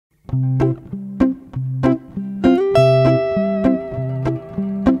I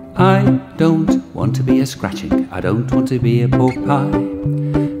don't want to be a scratching, I don't want to be a pork pie.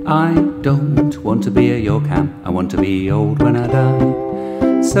 I don't want to be a York ham, I want to be old when I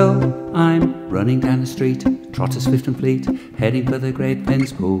die. So I'm running down the street, trotter swift and fleet, heading for the great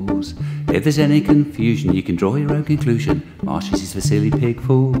fence pools. If there's any confusion, you can draw your own conclusion. Marshes is for silly pig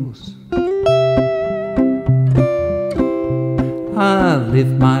fools. I'll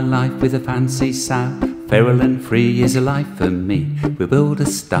live my life with a fancy sow. Feral and free is a life for me. We'll build a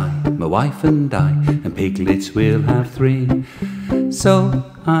sty, my wife and I, and piglets we'll have 3.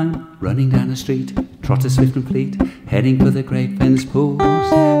 So I'm running down the street, trotter swift and fleet, heading for the great fence pools.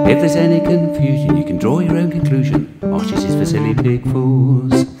 If there's any confusion, you can draw your own conclusion. Marshes is for silly pig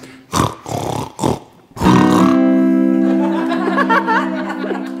fools.